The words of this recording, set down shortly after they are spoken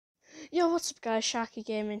Yo, what's up guys, Sharky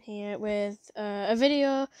Gaming here with a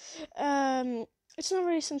video. It's not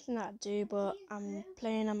really something that I do, but I'm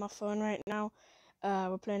playing on my phone right now.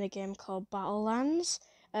 We're playing a game called Battlelands.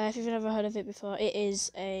 If you've never heard of it before, it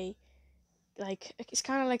is it's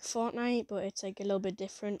kind of like Fortnite, but it's like a little bit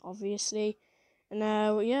different, obviously. And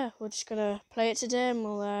yeah, we're just gonna play it today, and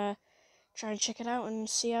we'll try and check it out and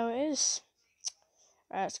see how it is.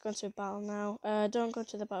 Alright, let's go into a battle now. Don't go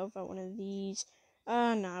to the battle without one of these.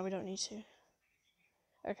 No, we don't need to.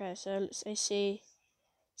 Okay, so let's see.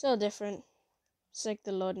 It's a little different. It's like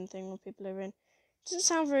the loading thing when people are in. It doesn't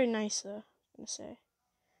sound very nice though, I'm gonna say.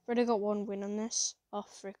 I've already got one win on this,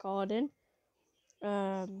 off recording.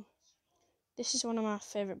 This is one of my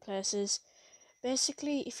favourite places.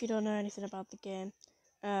 Basically, if you don't know anything about the game,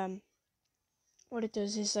 what it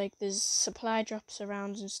does is like there's supply drops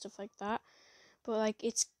around and stuff like that. But like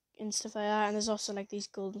it's and stuff like that, and there's also like these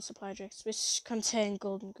golden supply drops which contain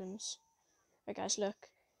golden guns. Right guys, look.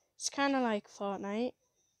 It's kinda like Fortnite,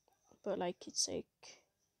 but like it's like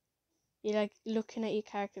you're like looking at your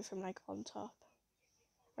character from like on top.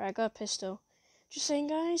 Right, I got a pistol. Just saying,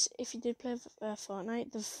 guys, if you did play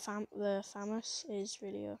Fortnite, the FAMAS is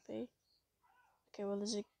really OP. Okay, well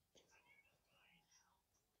there's a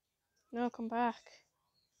come back.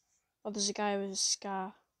 Oh, there's a guy with a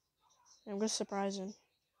scar. I'm gonna surprise him.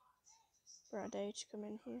 Bro, I dare you to come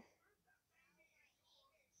in here.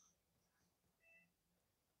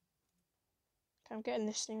 Okay, I'm getting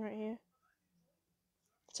this thing right here.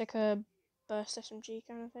 It's like a burst SMG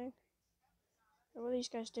kind of thing. What are these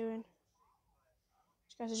guys doing?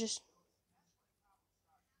 These guys are just...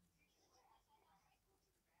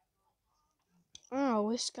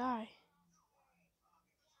 Oh, this guy.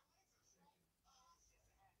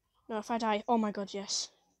 No, if I die... Oh my god, yes.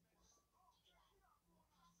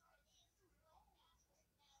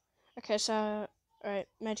 Okay, so... Alright,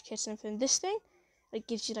 medkits and everything. This thing, it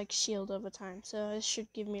gives you, like, shield over time. So this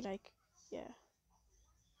should give me, like... Yeah.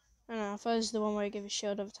 I don't know, I thought it was the one where it gives you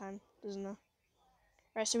shield over time. Doesn't know.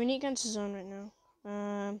 Right, so we need to go into zone right now.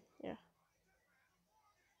 Yeah.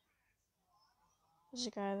 There's a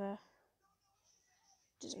guy there.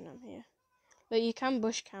 Doesn't know I'm here. But you can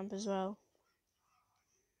bush camp as well.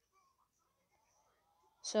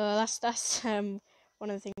 So that's one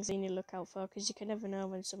of the things you need to look out for, because you can never know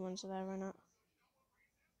when someone's there or not.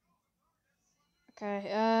 Okay,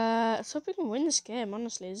 let's hope we can win this game,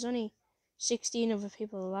 honestly. There's only 16 other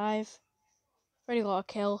people alive. Already got a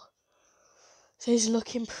kill. So he's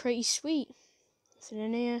looking pretty sweet. Nothing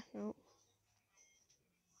in here? No.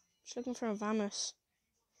 Just looking for a FAMAS.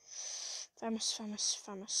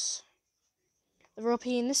 FAMAS. They're OP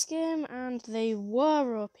in this game, and they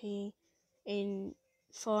were OP in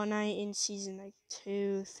Fortnite in season like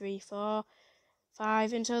 2, 3, 4,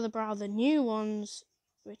 5 until they brought out the new ones,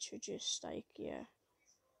 which were just like, yeah.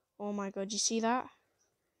 Oh my god, you see that?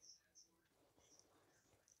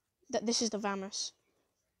 This is the FAMAS,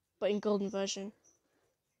 but in golden version.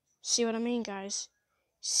 See what I mean, guys?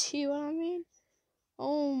 See what I mean?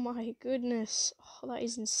 Oh my goodness. Oh, that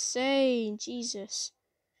is insane. Jesus.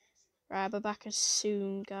 Right, I'll be back as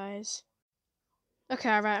soon, guys. Okay,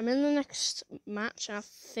 right, I'm in the next match, and I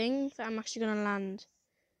think that I'm actually going to land,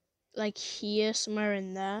 like, here, somewhere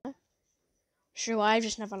in there. Sure, I've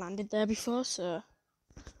just never landed there before, so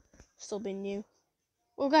still been new.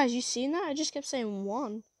 Oh, guys, you seen that? I just kept saying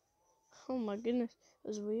one. Oh my goodness, that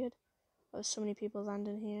was weird. There's so many people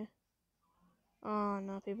landing here. Oh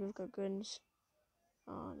no, people have got guns.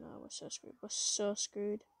 Oh no, we're so screwed. We're so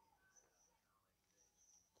screwed.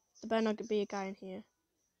 There better not be a guy in here.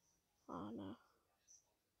 Oh no.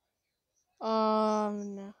 Oh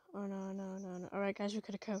no. Oh no. Alright guys, we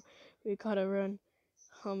gotta go. We gotta run.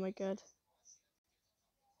 Oh my god.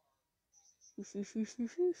 Oof.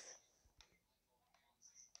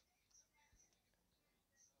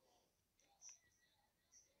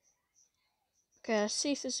 Okay, let's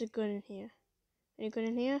see if there's a gun in here. Any gun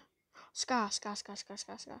in here? Scar. Let's go.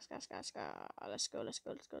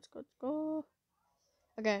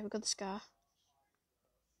 Okay, we got the scar.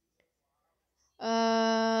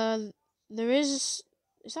 There is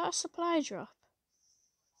that a supply drop?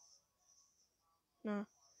 No.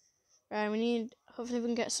 Right, we need, hopefully we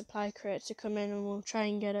can get a supply crate to come in, and we'll try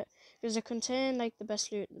and get it. Because they contain, like, the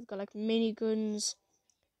best loot. They've got, like, miniguns,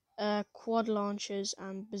 quad launchers,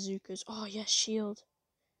 and bazookas. Oh, yes, shield.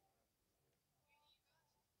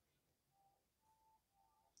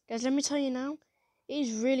 Guys, let me tell you now, it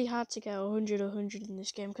is really hard to get 100 in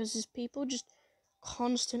this game, because there's people just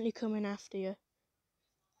constantly coming after you.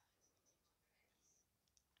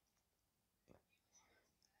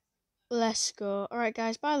 Let's go. Alright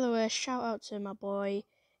guys, by the way, shout out to my boy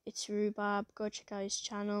It's Rhubarb. Go check out his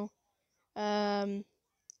channel.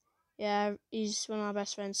 Yeah, he's one of my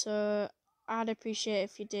best friends, so I'd appreciate it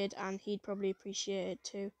if you did, and he'd probably appreciate it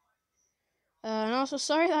too. And also,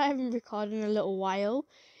 sorry that I haven't recorded in a little while.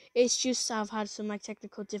 It's just I've had some like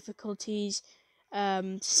technical difficulties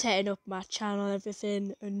setting up my channel and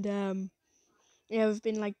everything, and yeah, we've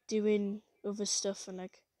been like doing other stuff and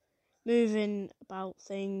like moving about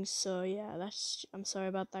things, so yeah, I'm sorry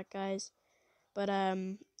about that, guys. But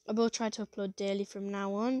I will try to upload daily from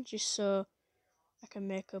now on, just so I can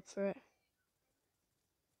make up for it.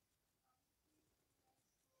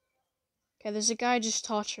 Okay, there's a guy just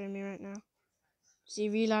torturing me right now. Does he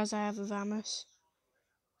realise I have a Vamus?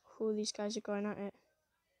 Oh, these guys are going at it.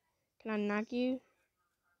 Can I nag you?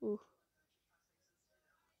 Ooh.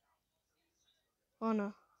 Oh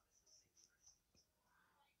no.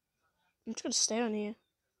 I'm just gonna stay on here.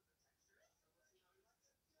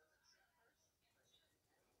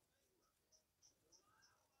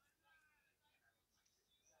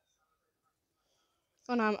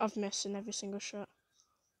 Oh no, I've missed in every single shot.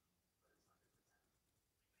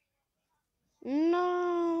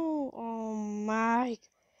 No! Oh my.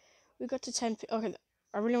 We got to 10. Okay,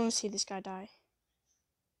 I really want to see this guy die.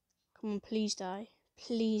 Come on, please die.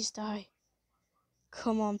 Please die.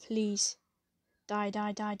 Come on, please. Die,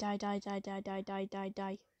 die, die, die, die, die, die, die, die, die,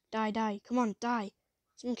 die. Die, die. Come on, die.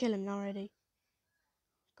 Someone kill him now already.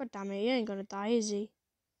 God damn it, he ain't gonna die, is he?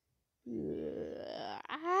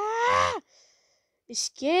 Ah! This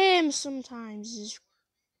game sometimes is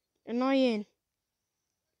annoying.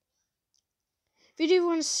 If you do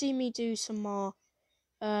want to see me do some more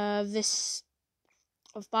this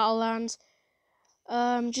of Battlelands,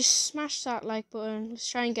 just smash that like button. Let's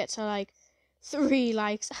try and get to like 3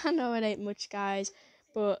 likes. I know it ain't much, guys,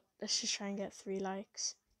 but let's just try and get 3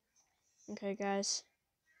 likes. Okay, guys.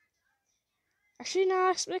 Actually, no,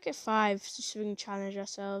 let's make it 5 just so we can challenge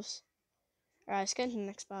ourselves. Alright, let's get into the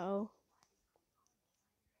next battle.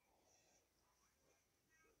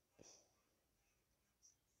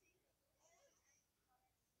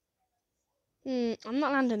 I'm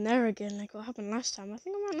not landing there again like what happened last time. I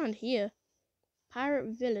think I might land here. Pirate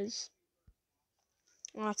Villas.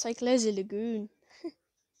 Oh, I'll take Lazy Lagoon.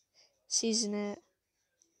 Season it.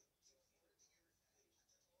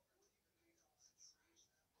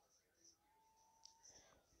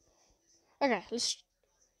 Okay, let's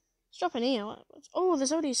drop in here. Oh,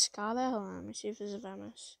 there's already a Scar there. Hold on, let me see if there's a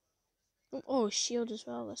Vamus. Oh, shield as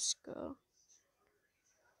well. Let's go.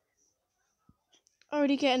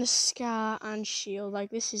 Already getting a Scar and shield. Like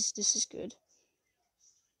this is good.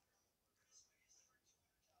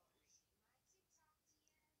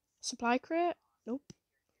 Supply crate? Nope.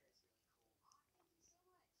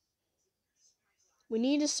 We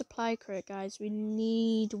need a supply crate, guys. We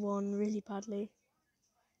need one really badly.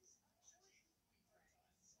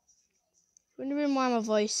 Wondering why my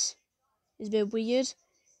voice is a bit weird.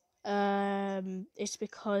 It's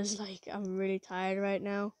because like I'm really tired right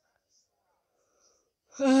now.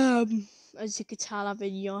 As you could tell, I've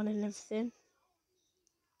been yawning and everything.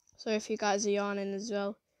 So if you guys are yawning as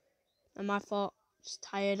well, and my fault. Just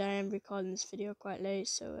tired. I am recording this video quite late,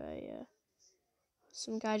 so yeah.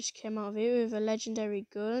 Some guy just came out of here with a legendary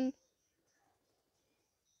gun.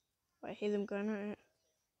 I hear them going at it.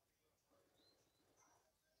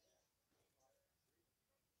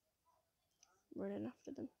 Running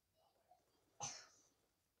after them.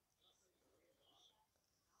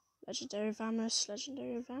 Legendary Vamus,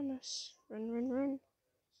 legendary Vamus. Run, run, run.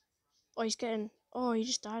 Oh, he's getting. Oh, he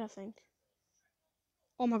just died, I think.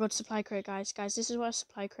 Oh my god, supply crate, guys. Guys, this is what a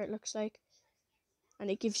supply crate looks like.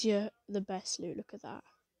 And it gives you the best loot. Look at that.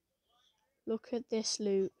 Look at this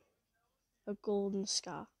loot. A golden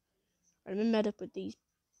Scar. I'm made up with these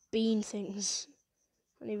bean things.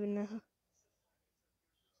 I don't even know.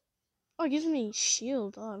 Oh, it gives me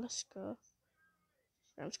shield. Oh, let's go.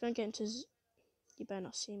 Right, I'm just gonna get into. You better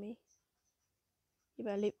not see me. You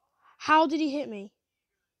better leave. How did he hit me?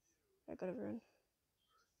 I gotta run.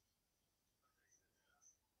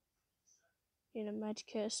 In a med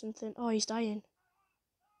kit or something. Oh, he's dying.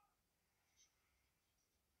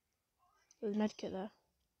 There's a med kit there.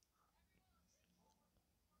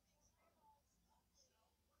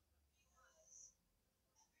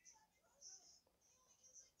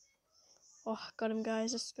 Oh, got him,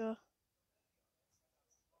 guys. Let's go.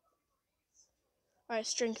 Alright,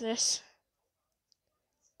 let's drink this.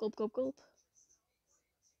 Gulp, gulp, gulp.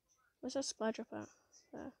 Where's that supply drop at?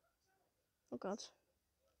 There. Oh, God.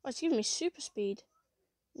 Oh, it's giving me super speed.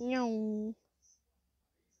 Meow.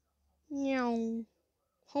 Meow.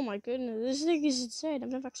 Oh, my goodness. This thing is insane. I've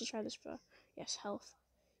never actually tried this before. Yes, health.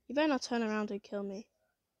 You better not turn around and kill me.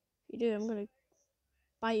 You do, I'm gonna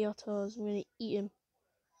bite your toes. I'm gonna eat him.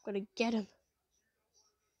 I'm gonna get him.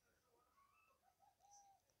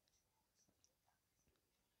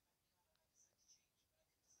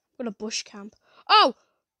 I'm gonna bush camp. Oh!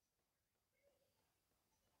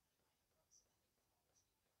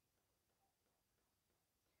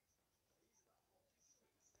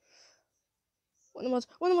 One of the mods.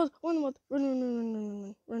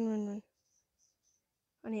 Run.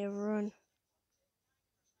 I need to run.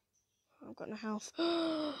 I've got no health.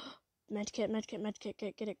 Medkit.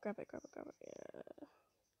 Get it. Grab it. Yeah.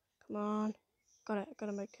 Come on. Got a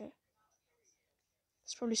medkit.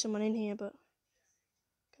 There's probably someone in here, but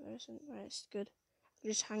there isn't. Right, it's good. I'll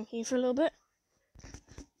just hang here for a little bit.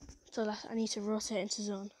 So I need to rotate into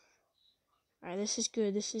zone. Alright, this is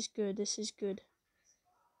good. There's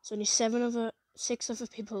only 6 other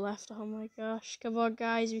people left. Oh my gosh. Come on,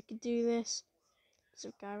 guys. We can do this.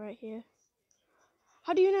 There's a guy right here.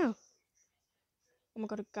 How do you know? Oh my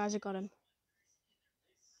god, guys, I got him.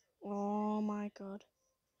 Oh my god.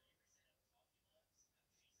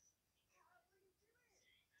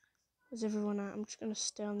 Where's everyone at? I'm just gonna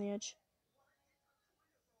stay on the edge.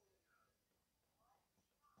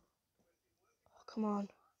 Oh, come on.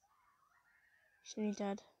 He's nearly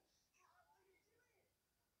dead.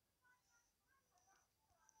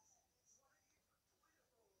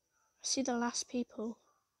 I see the last people.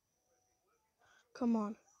 Come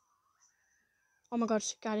on. Oh my god,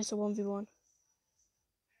 guys, it's a 1v1.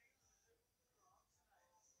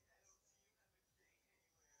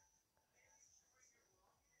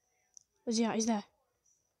 Where's he at? He's there.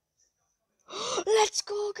 Let's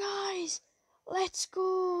go, guys! Let's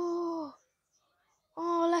go!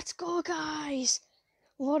 Oh, let's go, guys!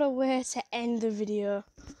 What a way to end the video.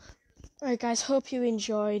 Alright, guys, hope you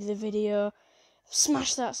enjoyed the video.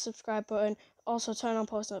 Smash that subscribe button. Also, turn on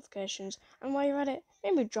post notifications. And while you're at it,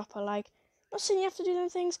 maybe drop a like. Not saying you have to do them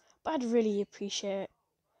things, but I'd really appreciate it.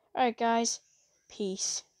 Alright, guys.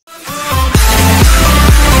 Peace.